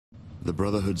The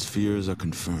Brotherhood's fears are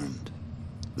confirmed.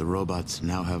 The robots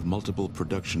now have multiple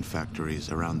production factories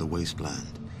around the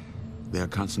wasteland. They are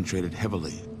concentrated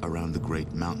heavily around the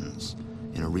Great Mountains,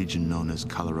 in a region known as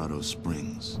Colorado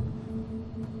Springs.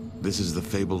 This is the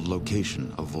fabled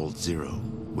location of Vault Zero,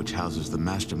 which houses the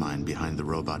mastermind behind the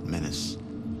robot menace,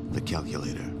 the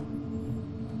Calculator.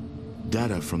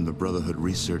 Data from the Brotherhood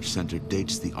Research Center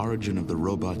dates the origin of the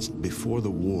robots before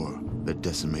the war that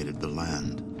decimated the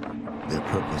land. Their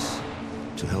purpose: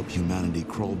 to help humanity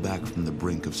crawl back from the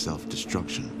brink of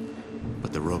self-destruction.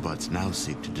 But the robots now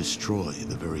seek to destroy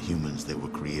the very humans they were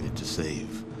created to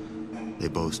save. They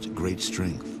boast great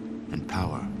strength and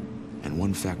power, and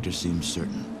one factor seems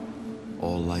certain: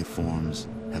 all life forms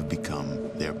have become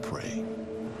their prey.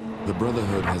 The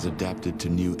Brotherhood has adapted to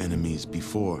new enemies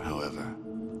before, however,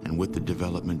 and with the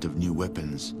development of new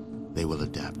weapons, they will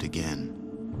adapt again.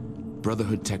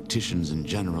 Brotherhood tacticians and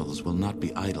generals will not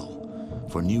be idle,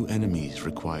 for new enemies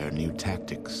require new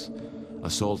tactics.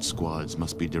 Assault squads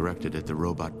must be directed at the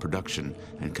robot production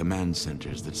and command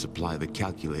centers that supply the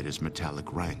Calculator's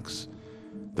metallic ranks.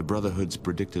 The Brotherhood's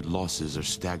predicted losses are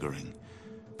staggering,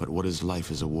 but what is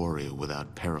life as a warrior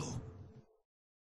without peril?